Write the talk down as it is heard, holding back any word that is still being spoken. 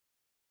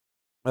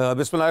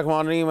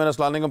Bismillahirrahmanirrahim and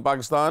Assalamu alaikum,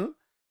 Pakistan.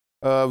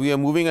 We are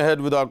moving ahead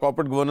with our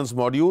corporate governance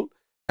module,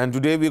 and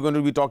today we are going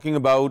to be talking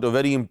about a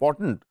very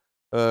important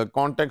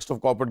context of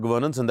corporate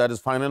governance, and that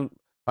is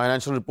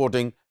financial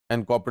reporting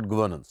and corporate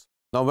governance.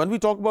 Now, when we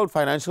talk about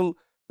financial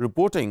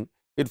reporting,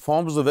 it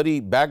forms the very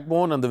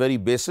backbone and the very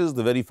basis,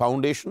 the very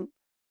foundation,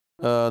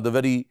 the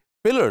very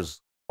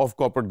pillars of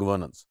corporate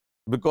governance,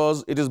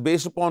 because it is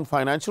based upon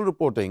financial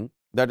reporting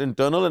that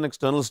internal and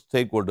external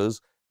stakeholders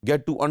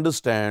get to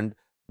understand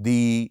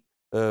the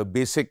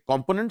basic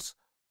components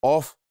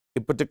of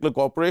a particular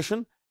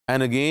corporation,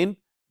 and again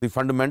the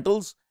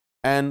fundamentals,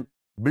 and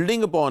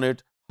building upon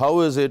it,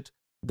 how is it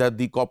that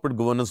the corporate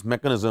governance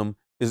mechanism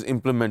is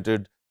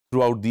implemented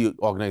throughout the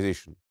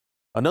organization.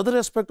 Another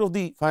aspect of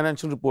the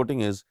financial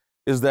reporting is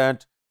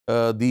that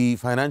the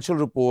financial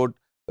report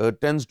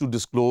tends to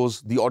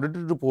disclose the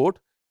audited report,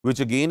 which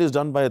again is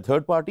done by a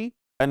third party,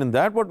 and in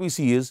that what we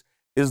see is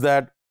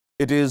that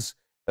it is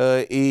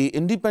a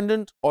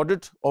independent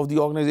audit of the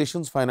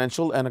organization's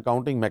financial and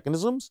accounting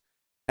mechanisms,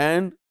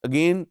 and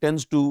again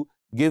tends to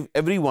give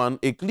everyone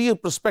a clear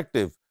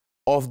perspective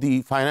of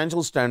the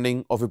financial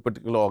standing of a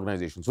particular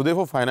organization. So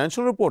therefore,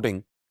 financial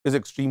reporting is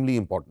extremely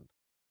important.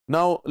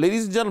 Now,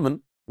 ladies and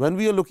gentlemen, when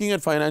we are looking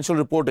at financial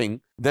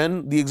reporting,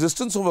 then the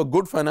existence of a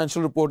good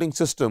financial reporting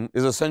system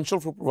is essential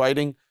for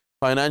providing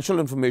financial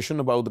information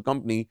about the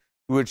company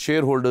to its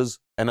shareholders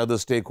and other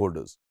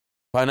stakeholders.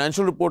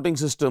 Financial reporting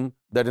system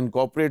that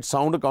incorporates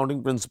sound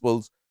accounting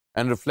principles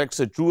and reflects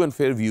a true and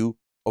fair view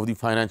of the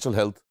financial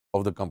health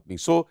of the company.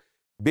 So,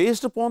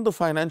 based upon the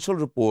financial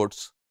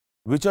reports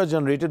which are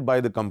generated by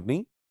the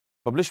company,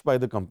 published by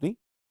the company,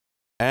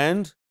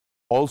 and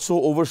also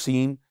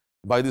overseen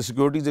by the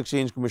Securities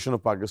Exchange Commission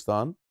of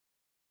Pakistan,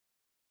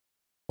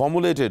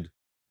 formulated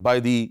by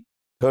the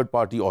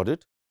third-party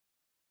audit,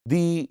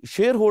 the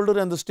shareholder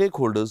and the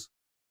stakeholders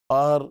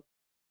are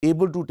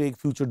able to take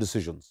future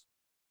decisions.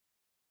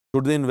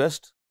 Should they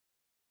invest?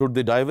 Should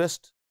they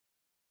divest?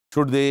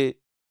 Should they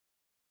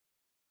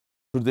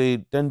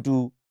tend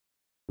to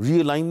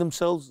realign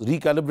themselves,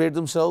 recalibrate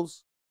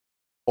themselves?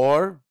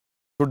 Or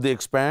should they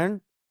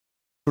expand?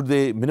 Should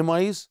they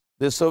minimize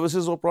their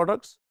services or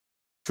products?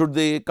 Should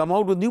they come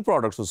out with new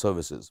products or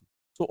services?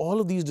 So all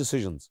of these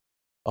decisions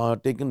are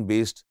taken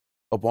based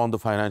upon the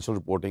financial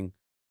reporting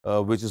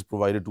which is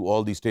provided to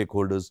all the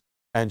stakeholders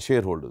and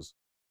shareholders.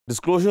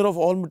 Disclosure of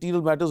all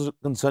material matters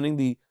concerning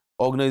the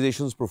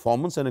organization's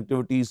performance and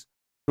activities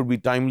should be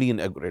timely and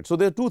accurate. So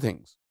there are two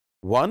things.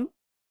 One,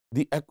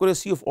 the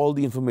accuracy of all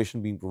the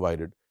information being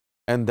provided,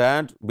 and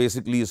that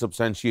basically is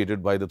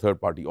substantiated by the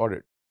third-party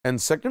audit.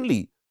 And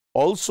secondly,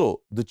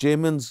 also the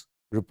chairman's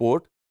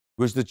report,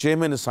 which the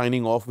chairman is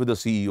signing off with the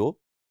CEO.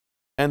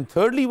 And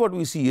thirdly, what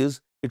we see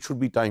is it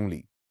should be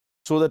timely,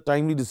 so that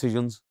timely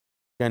decisions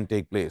can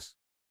take place.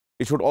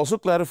 It should also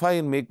clarify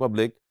and make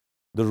public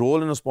the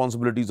role and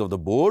responsibilities of the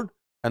board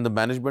and the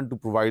management to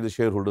provide the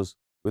shareholders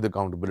with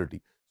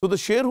accountability. So the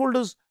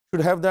shareholders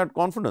should have that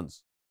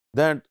confidence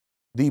that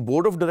the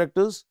board of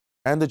directors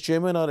and the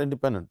chairman are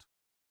independent,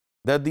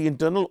 that the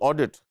internal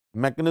audit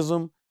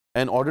mechanism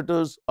and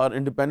auditors are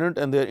independent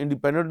and they are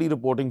independently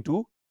reporting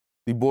to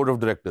the board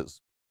of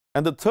directors.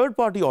 And the third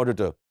party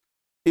auditor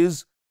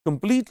is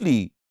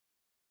completely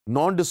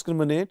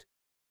non-discriminate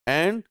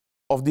and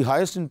of the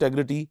highest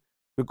integrity,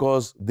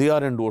 because they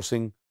are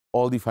endorsing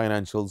all the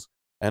financials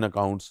and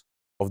accounts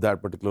of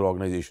that particular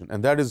organization.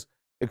 And that is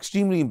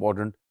extremely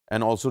important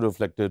and also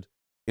reflected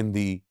in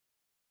the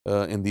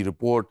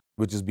report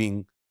which is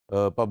being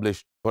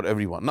published for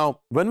everyone. Now,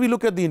 when we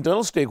look at the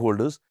internal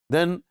stakeholders,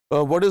 then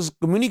what is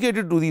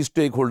communicated to these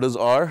stakeholders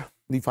are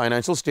the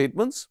financial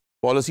statements,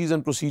 policies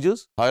and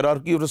procedures,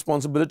 hierarchy of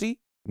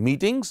responsibility,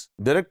 meetings,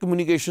 direct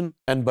communication,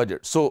 and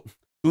budget. So,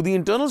 to the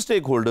internal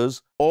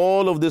stakeholders,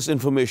 all of this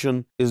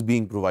information is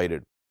being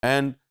provided.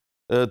 And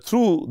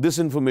through this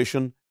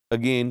information,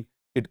 again,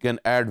 it can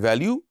add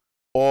value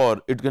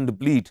or it can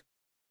deplete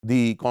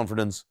the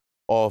confidence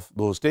of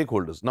those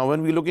stakeholders. Now,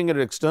 when we're looking at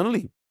it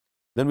externally,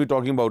 then we're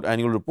talking about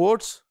annual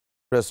reports,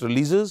 press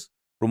releases,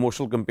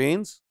 promotional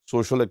campaigns,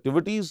 social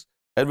activities,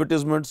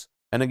 advertisements,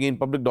 and again,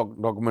 public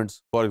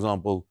documents, for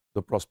example,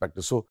 the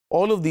prospectus. So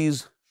all of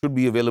these should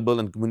be available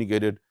and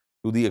communicated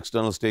to the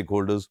external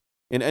stakeholders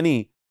in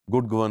any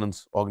good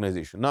governance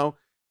organization. Now,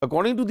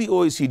 according to the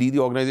OECD, the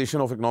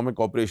Organization of Economic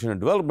Cooperation and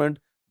Development,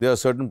 there are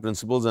certain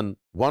principles, and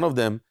one of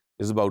them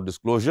is about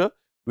disclosure,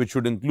 which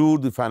should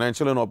include the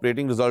financial and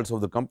operating results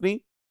of the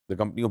company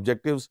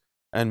objectives,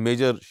 and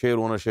major share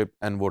ownership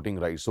and voting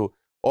rights. So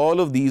all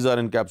of these are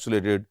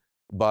encapsulated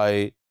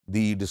by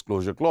the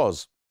disclosure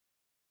clause.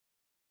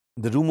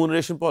 The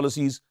remuneration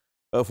policies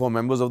for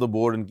members of the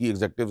board and key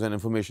executives, and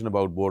information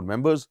about board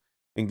members,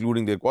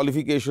 including their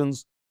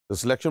qualifications, the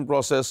selection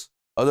process,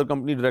 other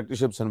company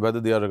directorships, and whether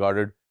they are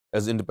regarded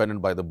as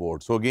independent by the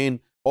board. So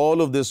again,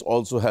 all of this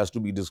also has to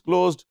be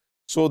disclosed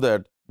so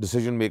that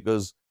decision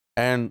makers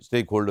and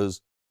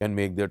stakeholders can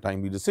make their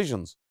timely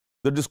decisions.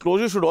 The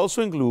disclosure should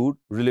also include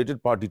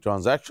related party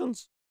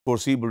transactions,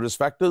 foreseeable risk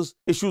factors,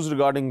 issues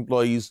regarding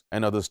employees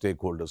and other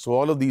stakeholders. So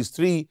all of these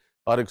three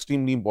are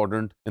extremely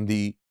important in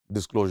the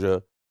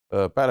disclosure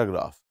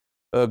paragraph.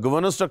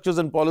 Governance structures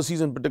and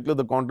policies, in particular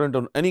the content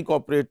on any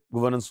corporate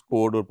governance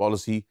code or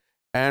policy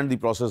and the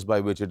process by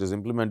which it is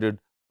implemented,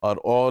 are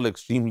all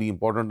extremely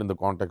important in the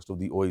context of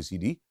the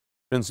OECD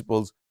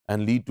principles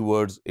and lead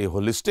towards a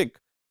holistic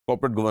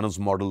corporate governance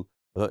model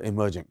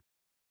emerging.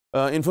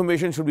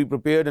 Information should be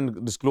prepared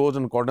and disclosed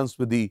in accordance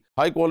with the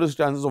high-quality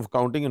standards of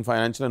accounting and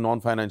financial and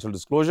non-financial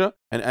disclosure.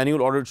 An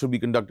annual audit should be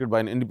conducted by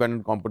an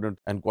independent, competent,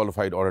 and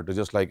qualified auditor,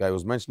 just like I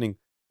was mentioning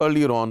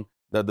earlier on,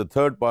 that the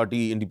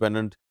third-party,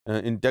 independent,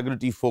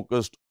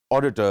 integrity-focused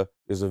auditor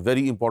is a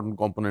very important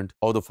component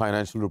of the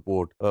financial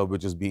report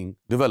which is being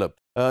developed.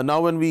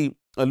 Now, when we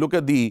look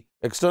at the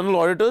external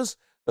auditors,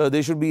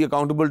 they should be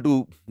accountable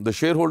to the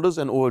shareholders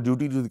and owe a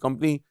duty to the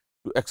company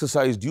to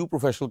exercise due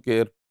professional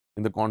care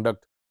in the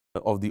conduct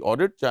of the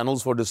audit.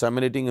 Channels for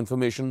disseminating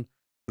information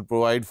should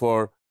provide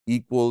for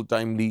equal,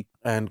 timely,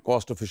 and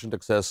cost-efficient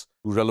access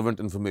to relevant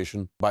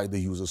information by the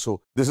user.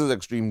 So this is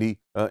extremely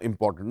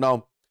important.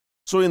 Now,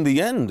 so in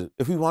the end,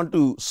 if we want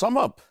to sum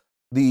up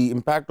the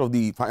impact of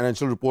the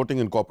financial reporting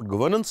in corporate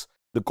governance,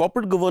 the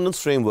corporate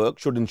governance framework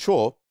should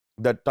ensure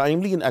that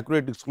timely and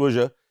accurate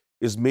disclosure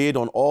is made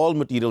on all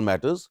material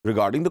matters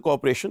regarding the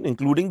corporation,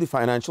 including the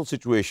financial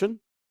situation,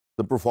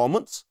 the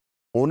performance,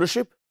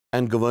 ownership,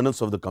 and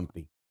governance of the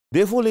company.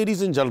 Therefore,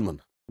 ladies and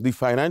gentlemen, the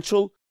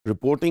financial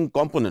reporting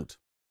component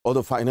or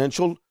the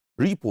financial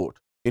report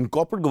in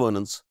corporate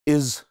governance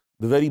is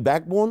the very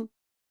backbone,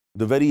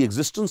 the very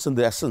existence and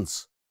the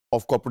essence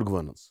of corporate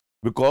governance,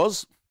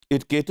 because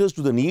it caters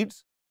to the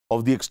needs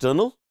of the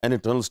external and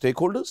internal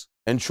stakeholders,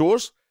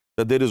 ensures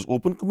that there is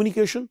open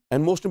communication,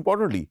 and most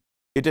importantly,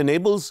 it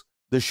enables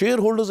the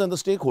shareholders and the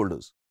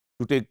stakeholders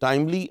to take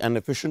timely and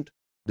efficient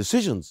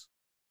decisions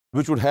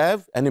which would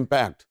have an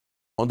impact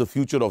on the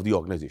future of the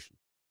organization.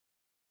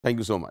 Thank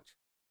you so much.